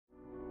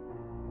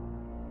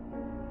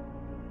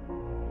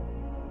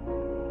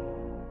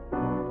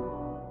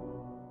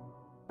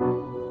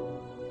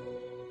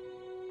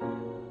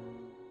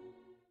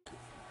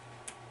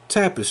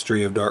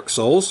Tapestry of Dark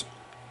Souls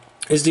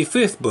is the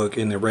fifth book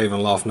in the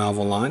RAVENLOFT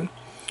novel line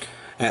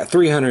at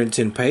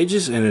 310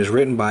 pages and is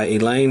written by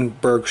Elaine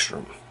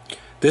Bergstrom.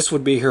 This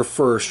would be her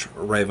first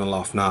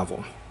RAVENLOFT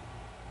novel.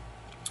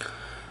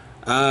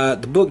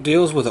 The book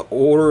deals with an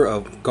order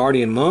of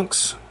guardian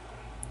monks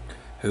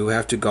who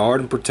have to guard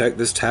and protect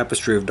this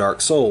Tapestry of Dark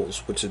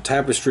Souls, which the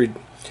tapestry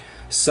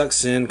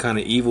sucks in kind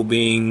of evil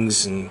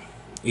beings and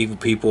evil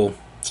people,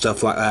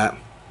 stuff like that,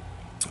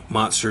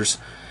 monsters,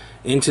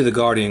 into the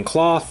guardian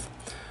cloth.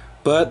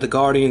 But the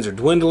guardians are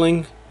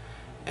dwindling,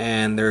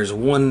 and there's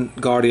one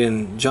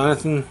guardian,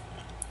 Jonathan,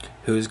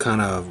 who's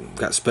kind of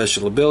got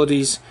special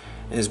abilities,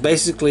 and it's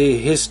basically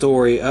his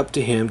story, up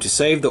to him to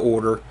save the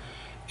order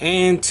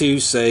and to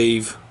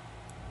save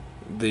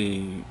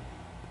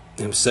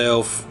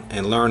himself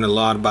and learn a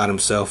lot about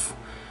himself,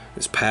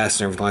 his past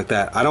and everything like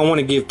that. I don't want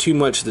to give too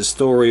much of the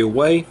story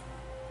away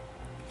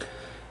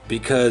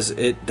because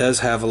it does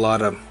have a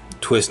lot of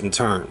twists and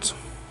turns.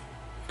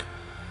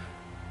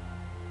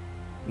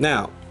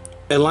 Now,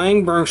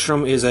 Elaine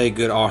Bergstrom is a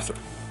good author,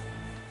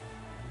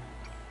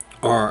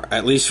 or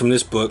at least from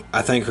this book.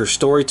 I think her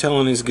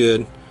storytelling is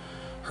good,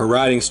 her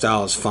writing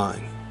style is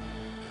fine,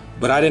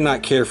 but I did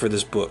not care for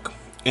this book.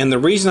 And the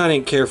reason I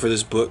didn't care for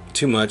this book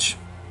too much,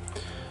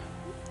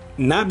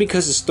 not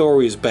because the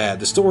story is bad.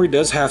 The story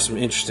does have some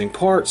interesting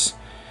parts,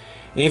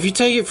 and if you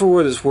take it for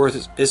what it's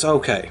worth, it's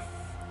okay.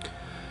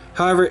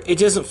 However, it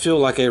doesn't feel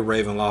like a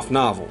RAVENLOFT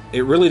novel.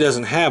 It really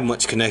doesn't have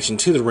much connection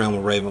to the realm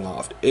of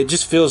RAVENLOFT. It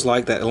just feels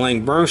like that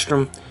Elaine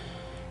Bergstrom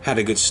had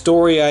a good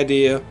story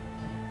idea,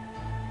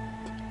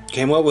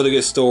 came up with a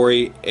good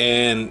story,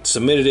 and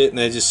submitted it, and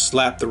they just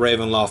slapped the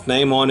RAVENLOFT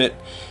name on it,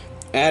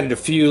 added a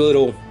few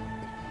little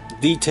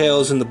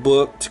details in the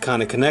book to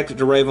kind of connect it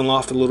to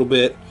RAVENLOFT a little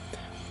bit,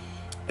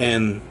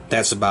 and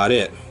that's about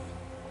it.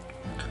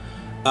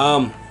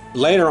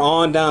 Later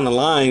on down the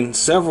line,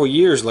 several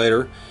years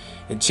later,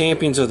 in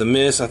Champions of the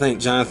Mist, I think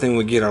Jonathan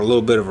would get a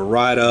little bit of a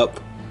write-up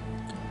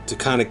to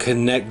kind of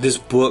connect this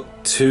book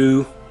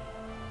to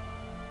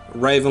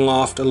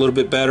RAVENLOFT a little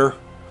bit better,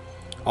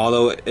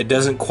 although it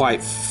doesn't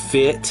quite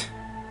fit.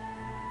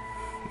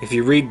 If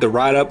you read the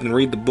write-up and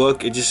read the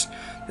book,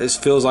 this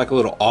feels like a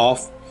little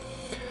off.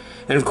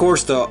 And of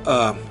course,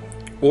 the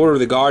Order of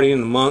the Guardian,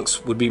 the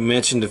monks, would be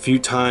mentioned a few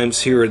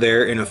times here or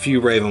there in a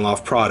few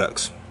RAVENLOFT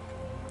products.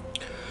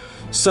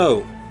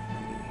 So,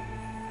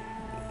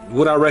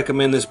 would I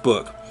recommend this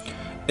book?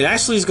 It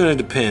actually is going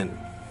to depend.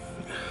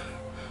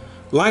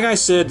 Like I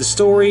said, the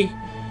story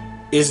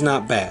is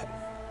not bad.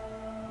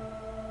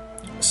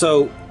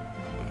 So,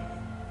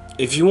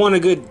 if you want a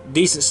good,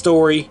 decent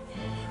story,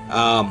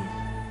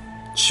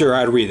 sure,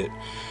 I'd read it.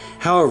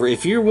 However,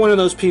 if you're one of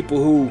those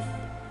people who,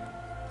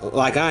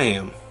 like I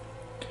am,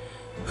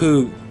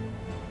 who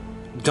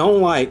don't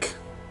like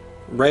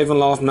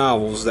RAVENLOFT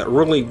novels that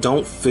really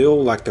don't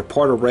feel like they're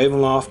part of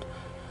RAVENLOFT,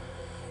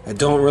 that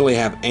don't really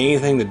have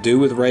anything to do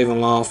with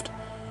RAVENLOFT,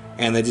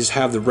 and they just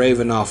have the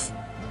RAVENLOFT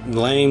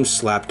name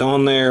slapped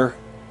on there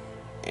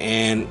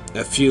and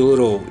a few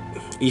little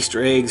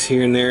Easter eggs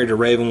here and there to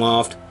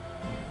RAVENLOFT,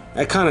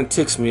 that kind of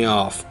ticks me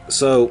off.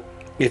 So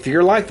if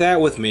you're like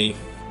that with me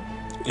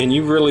and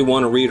you really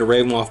want to read a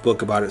RAVENLOFT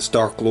book about its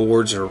Dark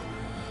Lords or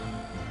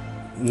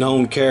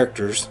known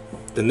characters,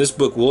 then this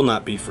book will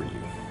not be for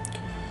you.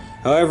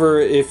 However,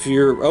 if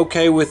you're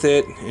okay with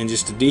it and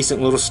just a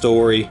decent little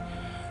story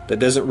that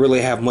doesn't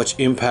really have much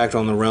impact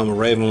on the realm of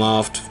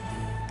RAVENLOFT,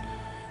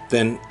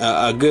 then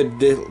a good,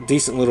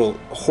 decent little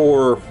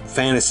horror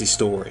fantasy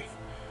story,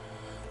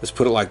 let's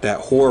put it like that,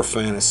 horror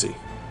fantasy,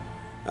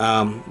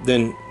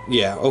 then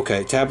yeah,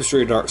 okay,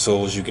 Tapestry of Dark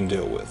Souls you can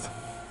deal with.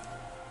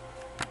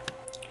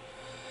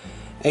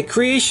 A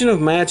creation of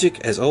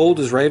magic as old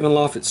as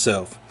RAVENLOFT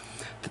itself,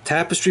 the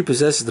Tapestry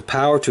possesses the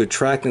power to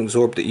attract and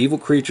absorb the evil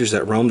creatures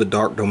that roam the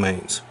dark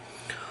domains.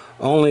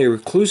 Only a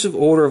reclusive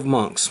order of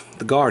monks,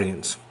 the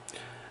Guardians,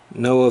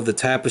 know of the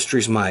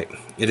Tapestry's might.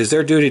 It is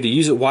their duty to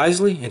use it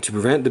wisely and to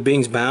prevent the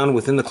beings bound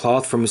within the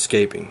cloth from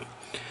escaping.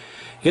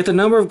 Yet the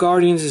number of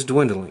Guardians is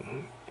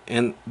dwindling,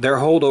 and their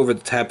hold over the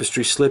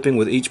Tapestry slipping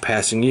with each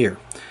passing year.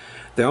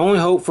 Their only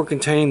hope for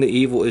containing the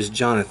evil is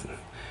Jonathan,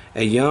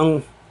 a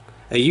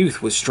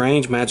youth with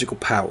strange magical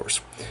powers.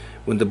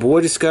 When the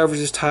boy discovers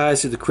his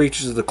ties to the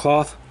creatures of the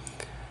cloth,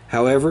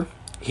 however,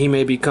 he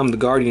may become the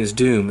Guardian's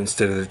doom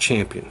instead of their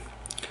champion.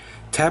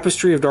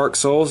 Tapestry of Dark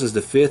Souls is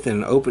the fifth in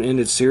an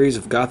open-ended series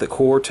of gothic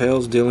horror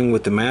tales dealing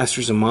with the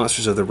masters and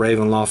monsters of the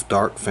RAVENLOFT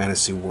dark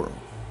fantasy world.